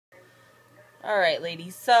Alright,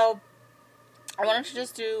 ladies, so I wanted to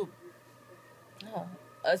just do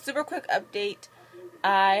a super quick update.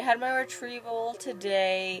 I had my retrieval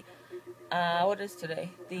today. What is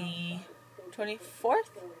today? The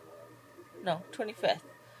 24th? No, 25th,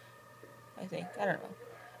 I think. I don't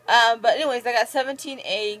know. But anyways, I got 17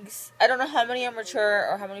 eggs. I don't know how many are mature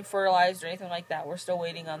or how many fertilized or anything like that. We're still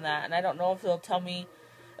waiting on that. And I don't know if they'll tell me,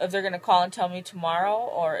 if they're going to call and tell me tomorrow,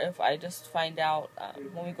 or if I just find out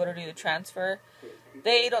when we go to do the transfer.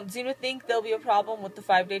 They don't seem to think there'll be a problem with the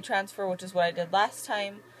 5-day transfer, which is what I did last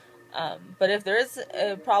time. But if there is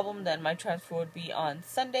a problem, then my transfer would be on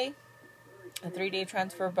Sunday, a 3-day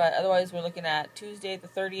transfer. But otherwise, we're looking at Tuesday the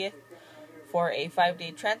 30th for a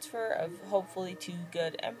 5-day transfer of hopefully 2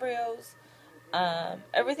 good embryos.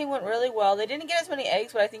 Everything went really well. They didn't get as many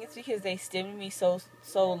eggs, but I think it's because they stimmed me so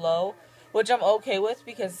low, which I'm okay with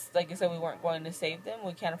because, like I said, we weren't going to save them.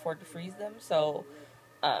 We can't afford to freeze them, so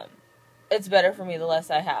it's better for me the less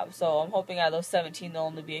I have. So I'm hoping out of those 17, there'll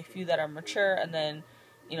only be a few that are mature, and then,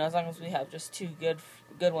 as long as we have just 2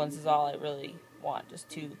 good ones is all I really want. Just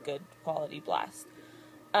 2 good quality blasts.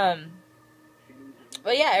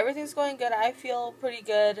 But yeah, everything's going good. I feel pretty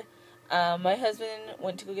good. My husband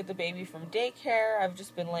went to go get the baby from daycare. I've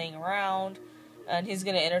just been laying around, and he's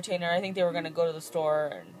going to entertain her. I think they were going to go to the store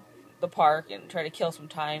and the park and try to kill some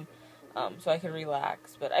time so I could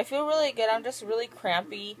relax. But I feel really good. I'm just really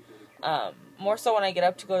crampy. More so when I get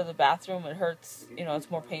up to go to the bathroom, it hurts. It's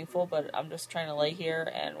more painful, but I'm just trying to lay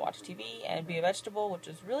here and watch TV and be a vegetable, which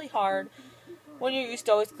is really hard when you're used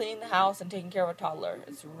to always cleaning the house and taking care of a toddler.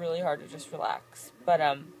 It's really hard to just relax. But,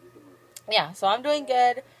 yeah, so I'm doing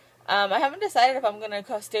good. I haven't decided if I'm going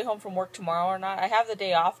to stay home from work tomorrow or not. I have the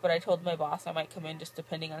day off, but I told my boss I might come in just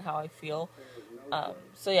depending on how I feel.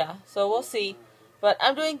 So yeah, so we'll see. But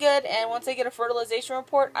I'm doing good, and once I get a fertilization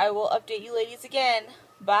report, I will update you ladies again.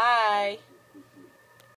 Bye!